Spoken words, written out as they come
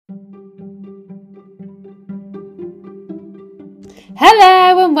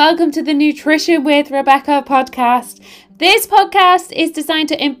Hello and welcome to the Nutrition with Rebecca podcast. This podcast is designed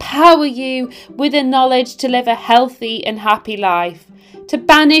to empower you with the knowledge to live a healthy and happy life, to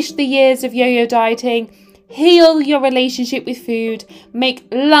banish the years of yo-yo dieting, heal your relationship with food, make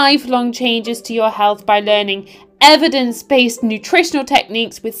lifelong changes to your health by learning evidence-based nutritional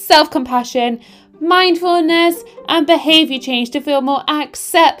techniques with self-compassion, mindfulness and behaviour change to feel more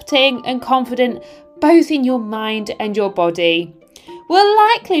accepting and confident both in your mind and your body. We'll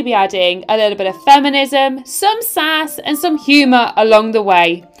likely be adding a little bit of feminism, some sass and some humour along the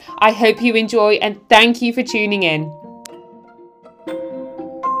way. I hope you enjoy and thank you for tuning in.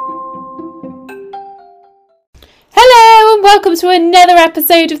 Hello and welcome to another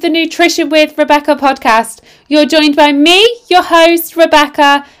episode of the Nutrition with Rebecca podcast. You're joined by me, your host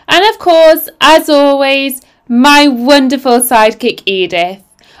Rebecca, and of course, as always, my wonderful sidekick Edith.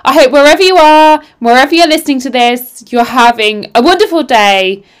 I hope wherever you are, wherever you're listening to this, you're having a wonderful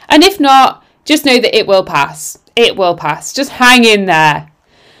day. And if not, just know that it will pass. It will pass. Just hang in there.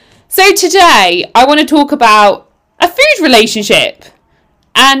 So today, I want to talk about a food relationship.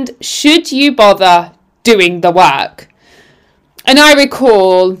 And should you bother doing the work? And I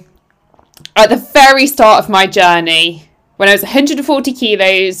recall at the very start of my journey, when I was 140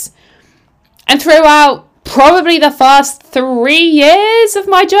 kilos, and throughout probably the first 3 years of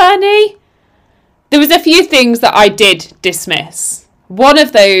my journey, there was a few things that I did dismiss. One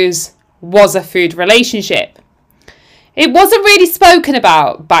of those was a food relationship. It wasn't really spoken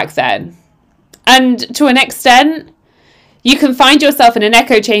about back then. And to an extent, you can find yourself in an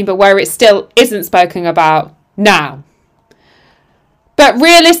echo chamber where it still isn't spoken about now. But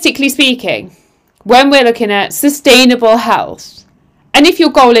realistically speaking, when we're looking at sustainable health, and if your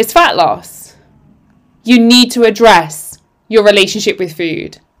goal is fat loss, you need to address your relationship with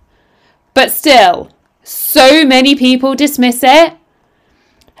food. But still, so many people dismiss it.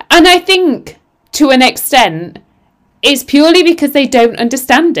 And I think, to an extent, it's purely because they don't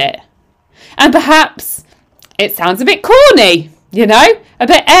understand it. And perhaps it sounds a bit corny, you know? A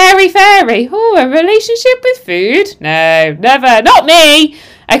bit airy-fairy. Oh, a relationship with food? No, never. Not me.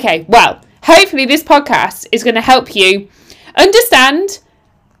 Okay, well, hopefully this podcast is going to help you understand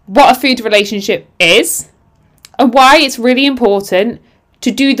what a food relationship is and why it's really important to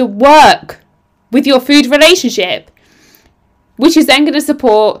do the work with your food relationship, which is then going to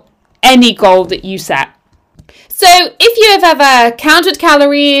support any goal that you set. So if you have ever counted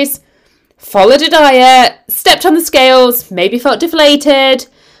calories, followed a diet, stepped on the scales, maybe felt deflated,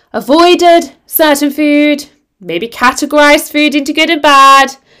 avoided certain food, maybe categorized food into good and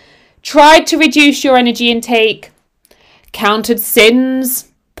bad, tried to reduce your energy intake, counted sins,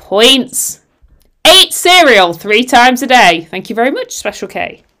 points, ate cereal 3 times a day. Thank you very much, Special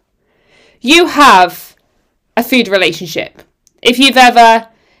K. You have a food relationship. If you've ever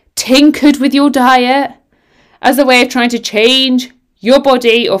tinkered with your diet as a way of trying to change your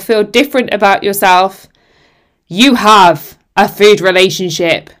body or feel different about yourself, you have a food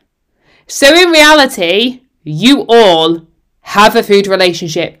relationship. So in reality, you all have a food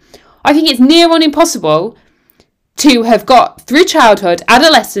relationship. I think it's near on impossible to have got through childhood,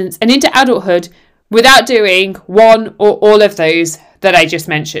 adolescence and into adulthood without doing one or all of those that I just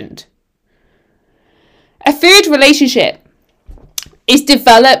mentioned. A food relationship is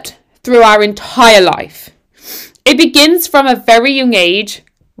developed through our entire life. It begins from a very young age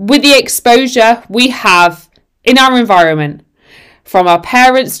with the exposure we have in our environment, from our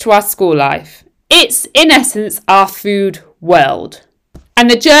parents to our school life. It's in essence our food world and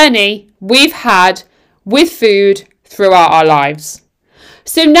the journey we've had with food throughout our lives.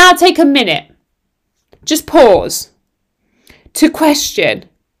 So now take a minute, just pause to question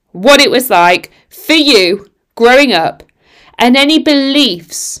what it was like for you growing up and any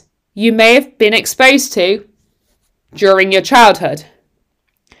beliefs you may have been exposed to during your childhood.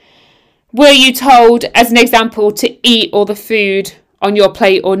 Were you told, as an example, to eat all the food on your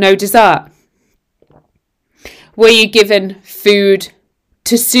plate or no dessert? Were you given food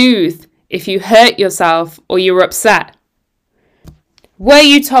to soothe if you hurt yourself or you were upset? Were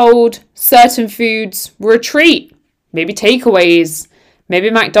you told certain foods were a treat? Maybe takeaways, maybe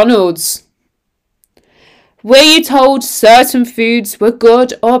McDonald's. Were you told certain foods were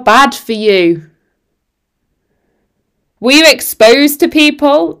good or bad for you? Were you exposed to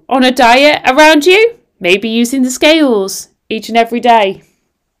people on a diet around you? Maybe using the scales each and every day.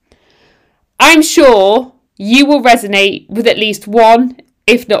 I'm sure you will resonate with at least one,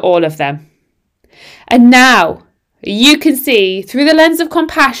 if not all of them. And now you can see through the lens of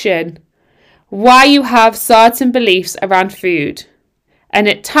compassion why you have certain beliefs around food, and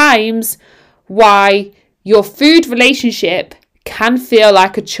at times why your food relationship can feel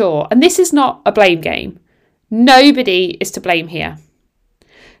like a chore. And this is not a blame game. Nobody is to blame here.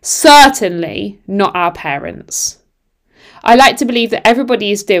 Certainly not our parents. I like to believe that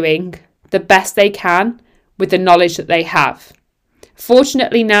everybody is doing the best they can with the knowledge that they have.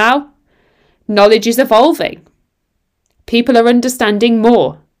 Fortunately now, knowledge is evolving. People are understanding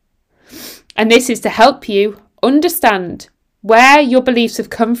more. And this is to help you understand where your beliefs have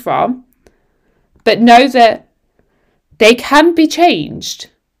come from, but know that they can be changed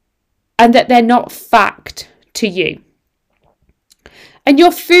and that they're not fact to you. And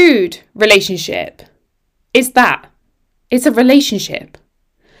your food relationship is that. It's a relationship.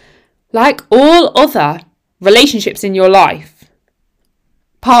 Like all other relationships in your life,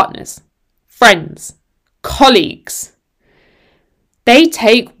 partners, friends, colleagues, they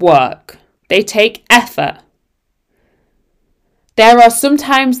take work, they take effort. There are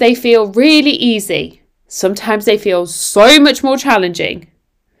sometimes they feel really easy, sometimes they feel so much more challenging.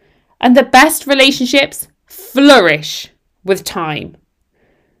 And the best relationships flourish with time.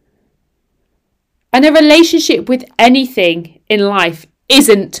 And a relationship with anything in life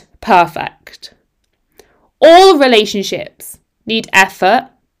isn't perfect. All relationships need effort,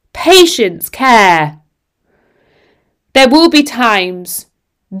 patience, care. There will be times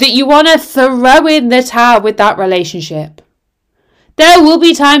that you want to throw in the towel with that relationship. There will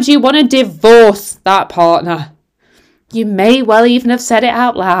be times you want to divorce that partner. You may well even have said it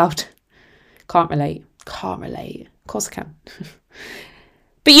out loud. Can't relate. Of course I can.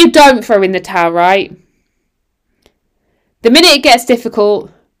 But you don't throw in the towel, right? The minute it gets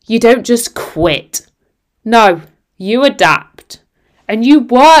difficult, you don't just quit. No, you adapt and you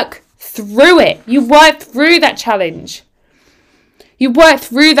work through it. You work through that challenge. You work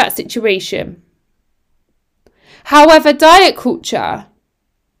through that situation. However, diet culture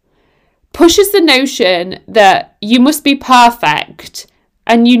pushes the notion that you must be perfect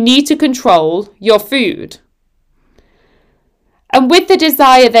and you need to control your food. And with the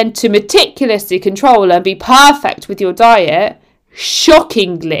desire then to meticulously control and be perfect with your diet,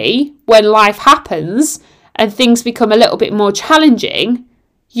 shockingly, when life happens and things become a little bit more challenging,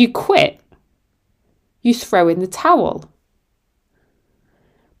 you quit. You throw in the towel.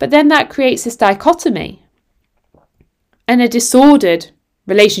 But then that creates this dichotomy and a disordered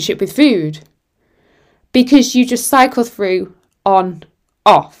relationship with food, because you just cycle through on,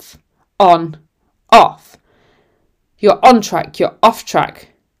 off, on, off. You're on track, you're off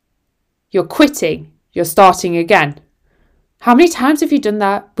track, you're quitting, you're starting again. How many times have you done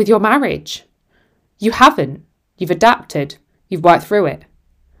that with your marriage? You haven't. You've adapted. You've worked through it.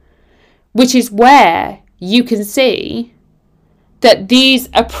 Which is where you can see that these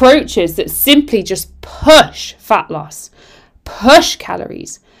approaches that simply just push fat loss, push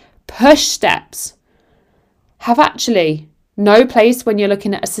calories, push steps, have actually no place when you're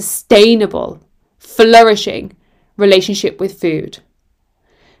looking at a sustainable, flourishing relationship with food.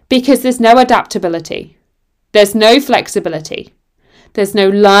 Because there's no adaptability, there's no flexibility, there's no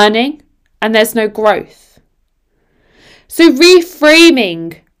learning, and there's no growth. So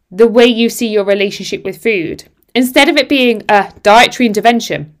reframing the way you see your relationship with food, instead of it being a dietary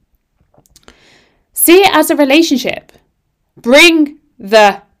intervention, see it as a relationship. Bring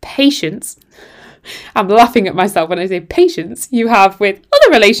the patience, I'm laughing at myself when I say patience, you have with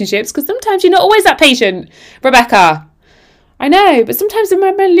other relationships, because sometimes you're not always that patient, Rebecca. I know, but sometimes I'm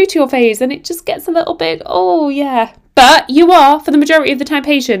in my luteal phase and it just gets a little bit, oh yeah. But you are, for the majority of the time,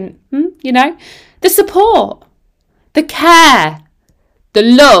 patient. You know, the support, the care, the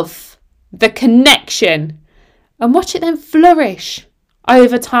love, the connection, and watch it then flourish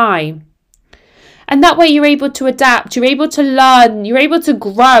over time. And that way you're able to adapt, you're able to learn, you're able to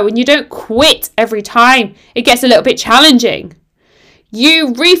grow, and you don't quit every time it gets a little bit challenging. You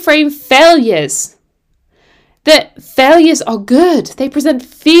reframe failures. That failures are good. They present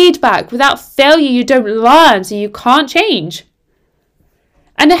feedback. Without failure, you don't learn, so you can't change.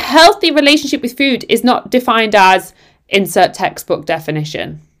 And a healthy relationship with food is not defined as insert textbook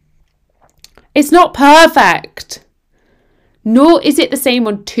definition. It's not perfect. Nor is it the same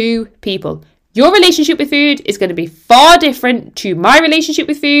on two people. Your relationship with food is going to be far different to my relationship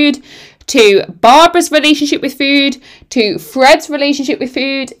with food, to Barbara's relationship with food, to Fred's relationship with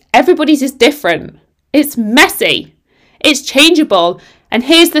food. Everybody's is different. It's messy. It's changeable. And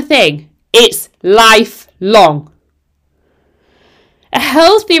here's the thing. It's lifelong. A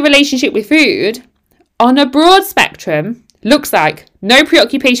healthy relationship with food on a broad spectrum looks like no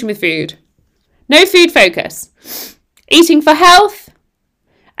preoccupation with food, no food focus, eating for health,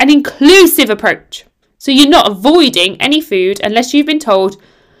 an inclusive approach. So you're not avoiding any food unless you've been told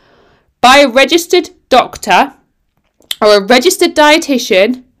by a registered doctor or a registered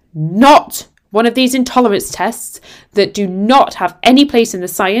dietitian, not one of these intolerance tests that do not have any place in the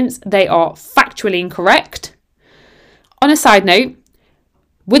science. They are factually incorrect. On a side note,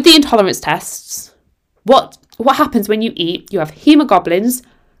 with the intolerance tests, what happens when you eat? You have hemoglobins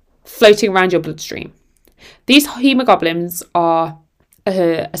floating around your bloodstream. These hemoglobins are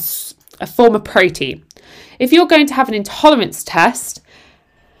a form of protein. If you're going to have an intolerance test,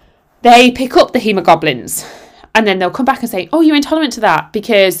 they pick up the hemoglobins and then they'll come back and say, oh, you're intolerant to that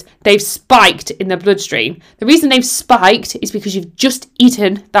because they've spiked in the bloodstream. The reason they've spiked is because you've just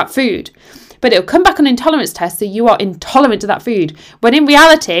eaten that food. But it'll come back on an intolerance test that you are intolerant to that food, when in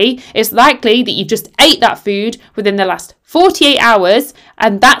reality, it's likely that you've just ate that food within the last 48 hours,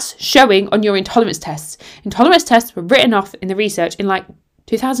 and that's showing on your intolerance tests. Intolerance tests were written off in the research in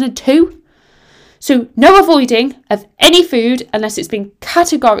 2002. So no avoiding of any food unless it's been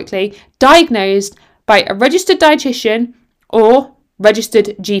categorically diagnosed by a registered dietitian or registered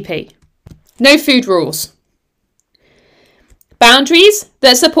GP. No food rules. Boundaries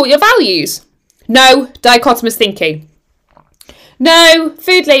that support your values. No dichotomous thinking. No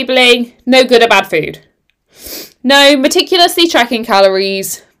food labelling, no good or bad food. No meticulously tracking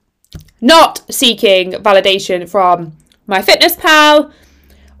calories. Not seeking validation from MyFitnessPal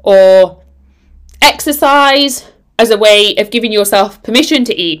or exercise as a way of giving yourself permission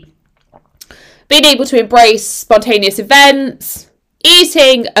to eat. Being able to embrace spontaneous events,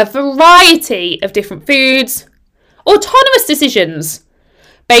 eating a variety of different foods, autonomous decisions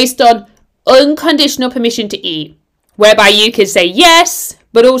based on unconditional permission to eat, whereby you can say yes,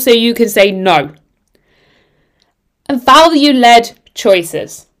 but also you can say no. And value-led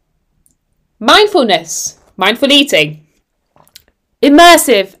choices. Mindfulness, mindful eating.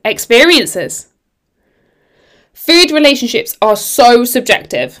 Immersive experiences. Food relationships are so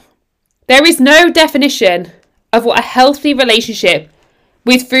subjective. There is no definition of what a healthy relationship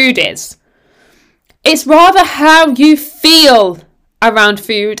with food is. It's rather how you feel around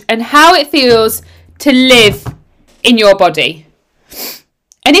food and how it feels to live in your body.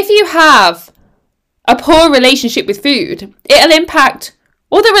 And if you have a poor relationship with food, it'll impact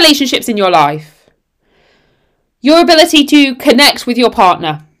all the relationships in your life. Your ability to connect with your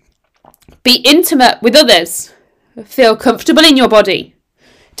partner, be intimate with others, feel comfortable in your body,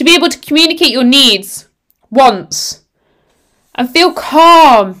 to be able to communicate your needs, wants, and feel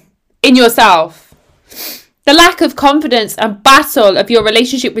calm in yourself. The lack of confidence and battle of your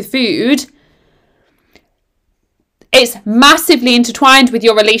relationship with food, it's massively intertwined with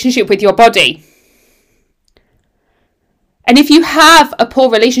your relationship with your body. And if you have a poor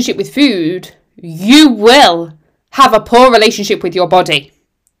relationship with food, you will have a poor relationship with your body.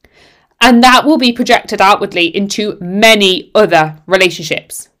 And that will be projected outwardly into many other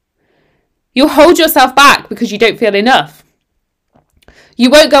relationships. You'll hold yourself back because you don't feel enough.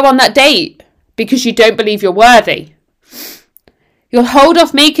 You won't go on that date because you don't believe you're worthy. You'll hold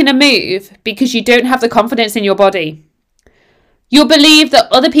off making a move because you don't have the confidence in your body. You'll believe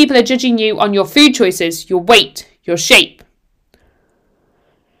that other people are judging you on your food choices, your weight, your shape.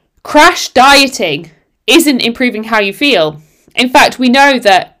 Crash dieting isn't improving how you feel. In fact, we know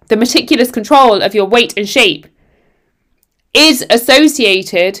that the meticulous control of your weight and shape is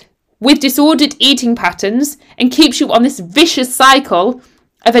associated with disordered eating patterns and keeps you on this vicious cycle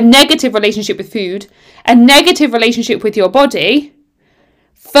of a negative relationship with food, a negative relationship with your body,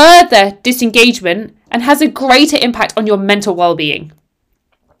 further disengagement, and has a greater impact on your mental well-being.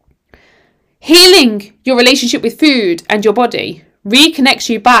 Healing your relationship with food and your body reconnects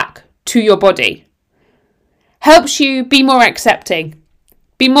you back to your body, helps you be more accepting,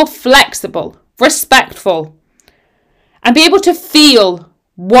 be more flexible, respectful, and be able to feel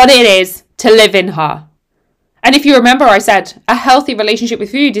what it is to live in her. And if you remember, I said a healthy relationship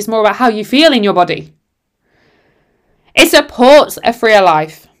with food is more about how you feel in your body. It supports a freer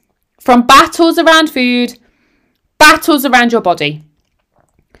life from battles around food, battles around your body,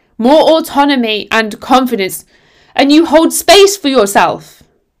 more autonomy and confidence, and you hold space for yourself,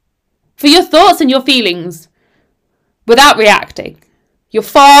 for your thoughts and your feelings without reacting. You're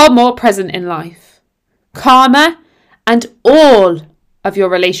far more present in life, calmer, and all of your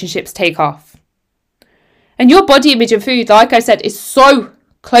relationships take off. And your body image and food, like I said, is so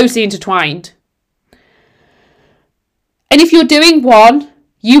closely intertwined. And if you're doing one,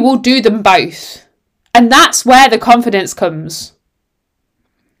 you will do them both. And that's where the confidence comes.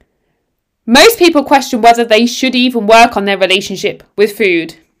 Most people question whether they should even work on their relationship with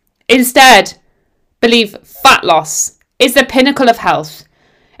food. Instead, believe fat loss is the pinnacle of health.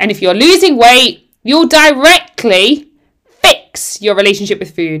 And if you're losing weight, you'll directly fix your relationship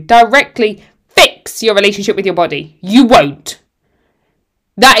with food. Directly fix fix your relationship with your body. You won't.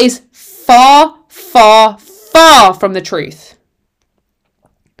 That is far, far, far from the truth.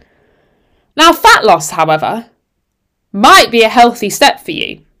 Now, fat loss, however, might be a healthy step for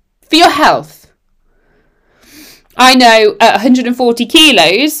you, for your health. I know at 140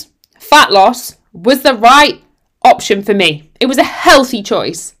 kilos, fat loss was the right option for me. It was a healthy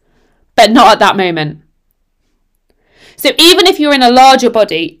choice, but not at that moment. So even if you're in a larger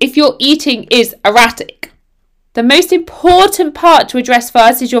body, if your eating is erratic, the most important part to address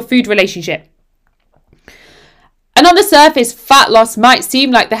first is your food relationship. And on the surface, fat loss might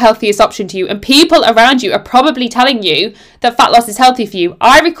seem like the healthiest option to you, and people around you are probably telling you that fat loss is healthy for you.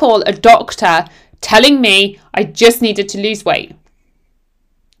 I recall a doctor telling me I just needed to lose weight.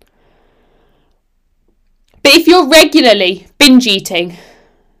 But if you're regularly binge eating,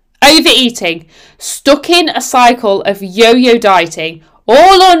 overeating, stuck in a cycle of yo-yo dieting,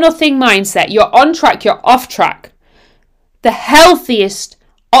 all or nothing mindset, you're on track, you're off track, the healthiest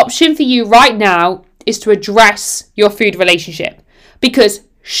option for you right now is to address your food relationship. Because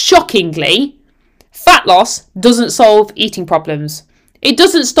shockingly, fat loss doesn't solve eating problems. It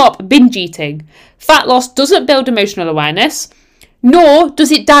doesn't stop binge eating. Fat loss doesn't build emotional awareness, nor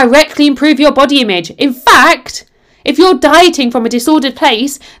does it directly improve your body image. In fact, if you're dieting from a disordered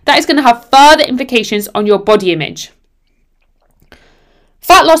place, that is going to have further implications on your body image.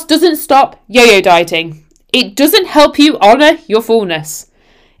 Fat loss doesn't stop yo-yo dieting. It doesn't help you honour your fullness.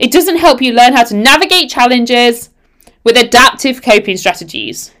 It doesn't help you learn how to navigate challenges with adaptive coping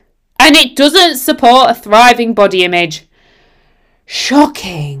strategies. And it doesn't support a thriving body image.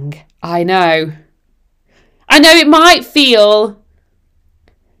 Shocking, I know. I know it might feel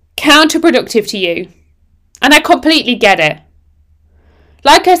counterproductive to you, and I completely get it.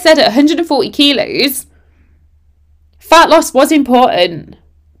 Like I said, at 140 kilos, fat loss was important.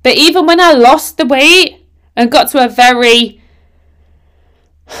 But even when I lost the weight and got to a very,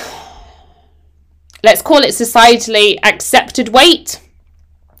 let's call it societally accepted weight,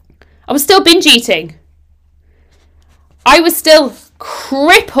 I was still binge eating. I was still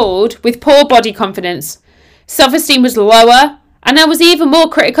crippled with poor body confidence. Self-esteem was lower, and I was even more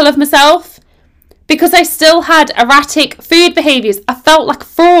critical of myself because I still had erratic food behaviours. I felt like a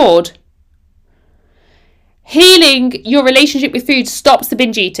fraud. Healing your relationship with food stops the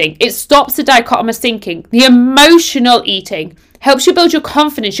binge eating. It stops the dichotomous thinking. The emotional eating helps you build your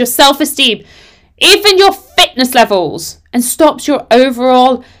confidence, your self-esteem, even your fitness levels, and stops your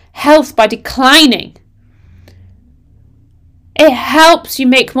overall health by declining. It helps you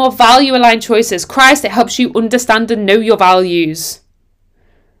make more value-aligned choices. Christ, it helps you understand and know your values.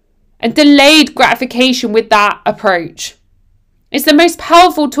 And delayed gratification with that approach. It's the most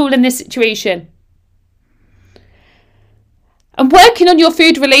powerful tool in this situation. And working on your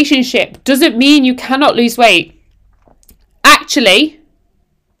food relationship doesn't mean you cannot lose weight. Actually,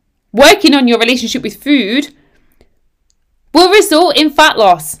 working on your relationship with food will result in fat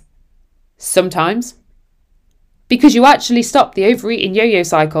loss. Sometimes. Because you actually stop the overeating yo-yo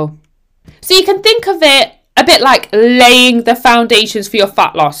cycle. So you can think of it a bit like laying the foundations for your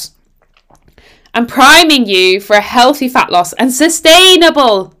fat loss and priming you for a healthy fat loss and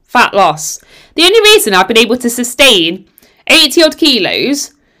sustainable fat loss. The only reason I've been able to sustain 80 odd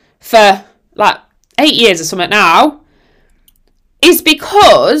kilos for like 8 years or something now is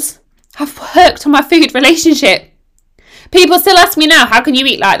because I've worked on my food relationship. People still ask me now, how can you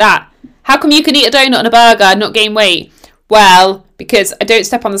eat like that? How come you can eat a donut and a burger and not gain weight? Well, because I don't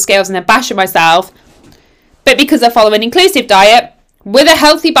step on the scales and then bash at myself, but because I follow an inclusive diet with a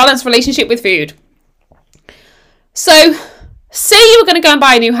healthy, balanced relationship with food. So, say you were going to go and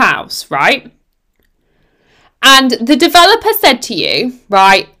buy a new house, right? And the developer said to you,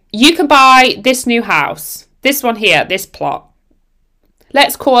 right, you can buy this new house, this one here, this plot.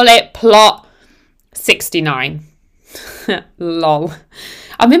 Let's call it plot 69. Lol.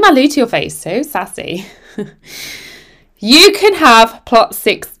 I'm in my luteal phase, so sassy. You can have plot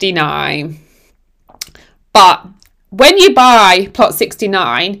 69. But when you buy plot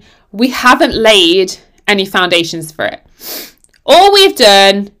 69, we haven't laid any foundations for it. All we've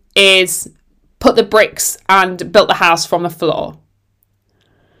done is put the bricks and built the house from the floor.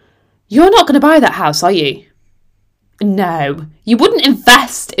 You're not going to buy that house, are you? No, you wouldn't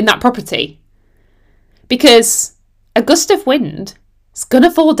invest in that property because a gust of wind is going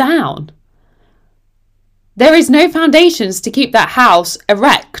to fall down. There is no foundations to keep that house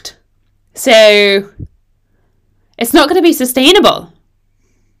erect. So it's not going to be sustainable.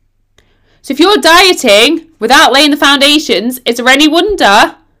 So if you're dieting without laying the foundations, is there any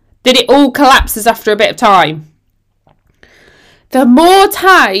wonder that it all collapses after a bit of time? The more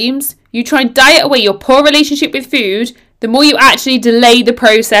times you try and diet away your poor relationship with food, the more you actually delay the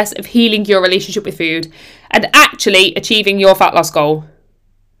process of healing your relationship with food and actually achieving your fat loss goal.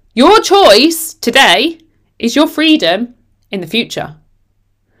 Your choice today is your freedom in the future.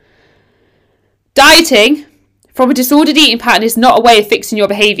 Dieting from a disordered eating pattern is not a way of fixing your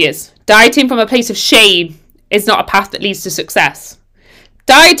behaviours. Dieting from a place of shame is not a path that leads to success.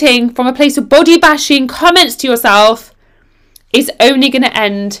 Dieting from a place of body bashing comments to yourself is only going to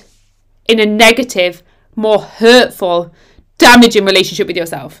end in a negative, more hurtful, damaging relationship with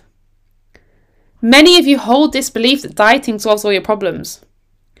yourself. Many of you hold this belief that dieting solves all your problems.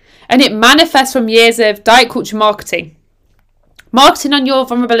 And it manifests from years of diet culture marketing. Marketing on your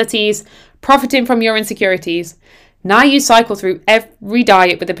vulnerabilities, profiting from your insecurities. Now you cycle through every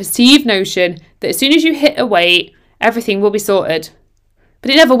diet with the perceived notion that as soon as you hit a weight, everything will be sorted.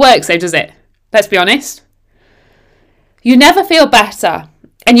 But it never works though, does it? Let's be honest. You never feel better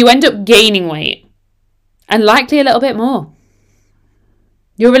and you end up gaining weight and likely a little bit more.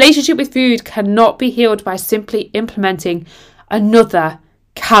 Your relationship with food cannot be healed by simply implementing another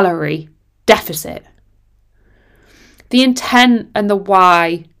calorie deficit. The intent and the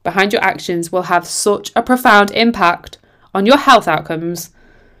why behind your actions will have such a profound impact on your health outcomes.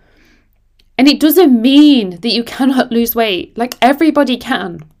 And it doesn't mean that you cannot lose weight, like everybody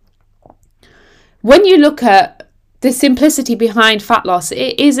can. When you look at the simplicity behind fat loss,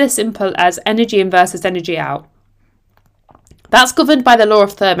 it is as simple as energy in versus energy out. That's governed by the law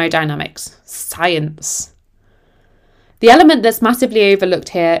of thermodynamics, science. The element that's massively overlooked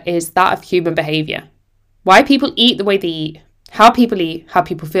here is that of human behaviour. Why people eat the way they eat, how people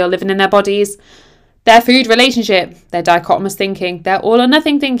feel living in their bodies, their food relationship, their dichotomous thinking, their all or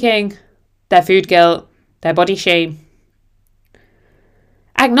nothing thinking, their food guilt, their body shame.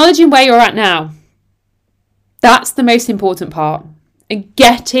 Acknowledging where you're at now, that's the most important part, and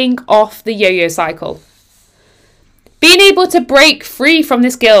getting off the yo-yo cycle. Being able to break free from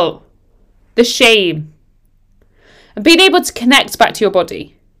this guilt, the shame, and being able to connect back to your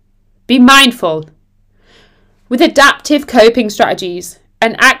body. Be mindful with adaptive coping strategies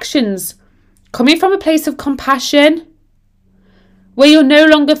and actions coming from a place of compassion, where you're no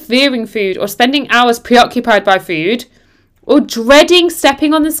longer fearing food or spending hours preoccupied by food, or dreading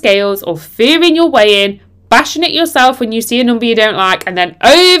stepping on the scales or fearing your weigh-in, bashing at yourself when you see a number you don't like, and then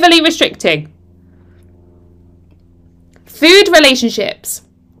overly restricting. Food relationships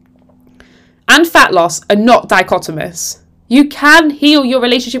and fat loss are not dichotomous. You can heal your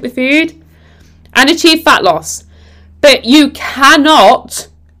relationship with food and achieve fat loss, but you cannot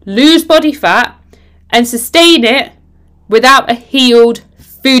lose body fat and sustain it without a healed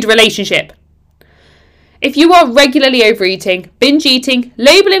food relationship. If you are regularly overeating, binge eating,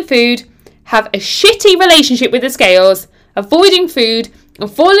 labelling food, have a shitty relationship with the scales, avoiding food, and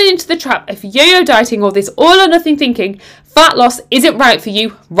falling into the trap of yo-yo dieting or this all or nothing thinking, fat loss isn't right for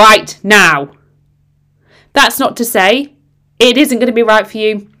you right now. That's not to say it isn't going to be right for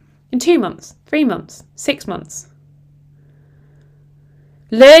you in 2 months, 3 months, 6 months.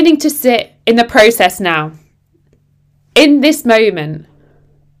 Learning to sit in the process now, in this moment,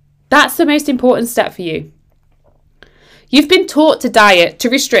 that's the most important step for you. You've been taught to diet, to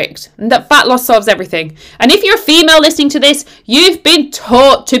restrict, and that fat loss solves everything. And if you're a female listening to this, you've been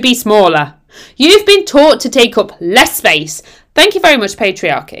taught to be smaller. You've been taught to take up less space. Thank you very much,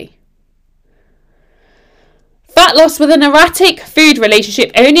 patriarchy. Fat loss with an erratic food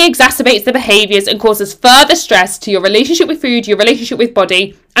relationship only exacerbates the behaviours and causes further stress to your relationship with food, your relationship with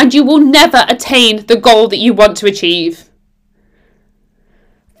body, and you will never attain the goal that you want to achieve.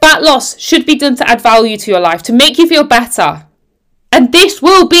 Fat loss should be done to add value to your life, to make you feel better. And this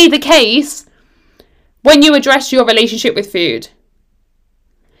will be the case when you address your relationship with food.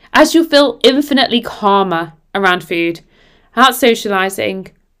 As you feel infinitely calmer around food, out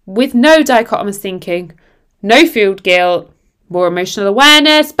socialising, with no dichotomous thinking, no food guilt, more emotional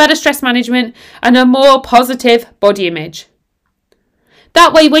awareness, better stress management, and a more positive body image.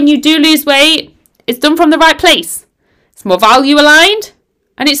 That way, when you do lose weight, it's done from the right place. It's more value aligned,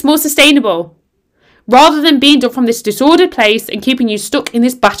 and it's more sustainable, rather than being done from this disordered place and keeping you stuck in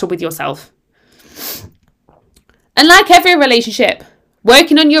this battle with yourself. And like every relationship,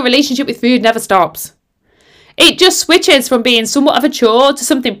 working on your relationship with food never stops. It just switches from being somewhat of a chore to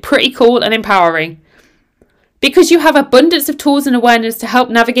something pretty cool and empowering. Because you have abundance of tools and awareness to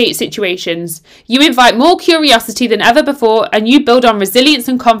help navigate situations, you invite more curiosity than ever before, and you build on resilience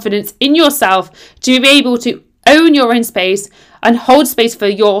and confidence in yourself to be able to own your own space and hold space for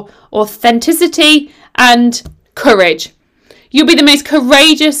your authenticity and courage. You'll be the most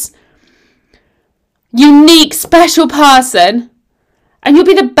courageous, unique, special person, and you'll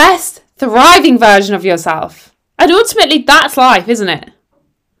be the best thriving version of yourself. And ultimately, that's life, isn't it?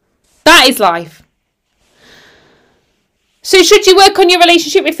 That is life. So should you work on your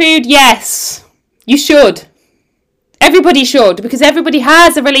relationship with food? Yes, you should. Everybody should, because everybody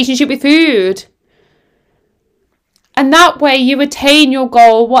has a relationship with food. And that way you attain your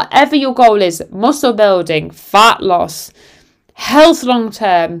goal, whatever your goal is: muscle building, fat loss, health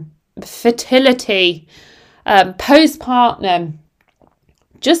long-term, fertility, postpartum,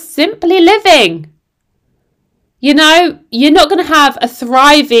 just simply living. You know, you're not going to have a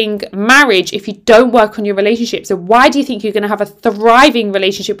thriving marriage if you don't work on your relationship. So why do you think you're going to have a thriving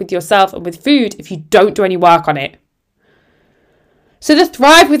relationship with yourself and with food if you don't do any work on it? So the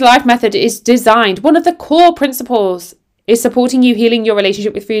Thrive with Life method is designed. One of the core principles is supporting you healing your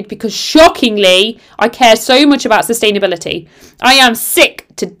relationship with food, because shockingly, I care so much about sustainability. I am sick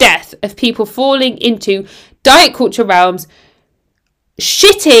to death of people falling into diet culture realms,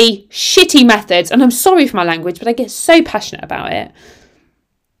 shitty methods. And I'm sorry for my language, but I get so passionate about it.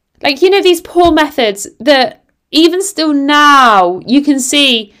 Like, you know, these poor methods that even still now you can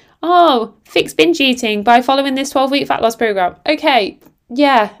see, oh, fix binge eating by following this 12-week fat loss program. Okay,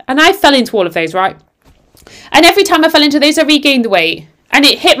 yeah. And I fell into all of those, right? And every time I fell into those, I regained the weight. And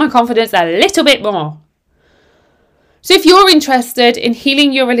it hit my confidence a little bit more. So if you're interested in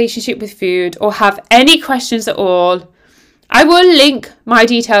healing your relationship with food or have any questions at all, I will link my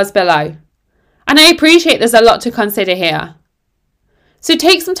details below. And I appreciate there's a lot to consider here. So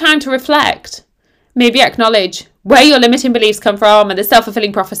take some time to reflect. Maybe acknowledge where your limiting beliefs come from and the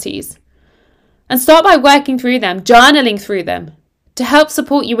self-fulfilling prophecies. And start by working through them, journaling through them, to help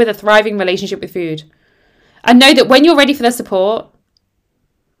support you with a thriving relationship with food. And know that when you're ready for the support,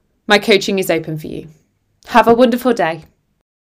 my coaching is open for you. Have a wonderful day.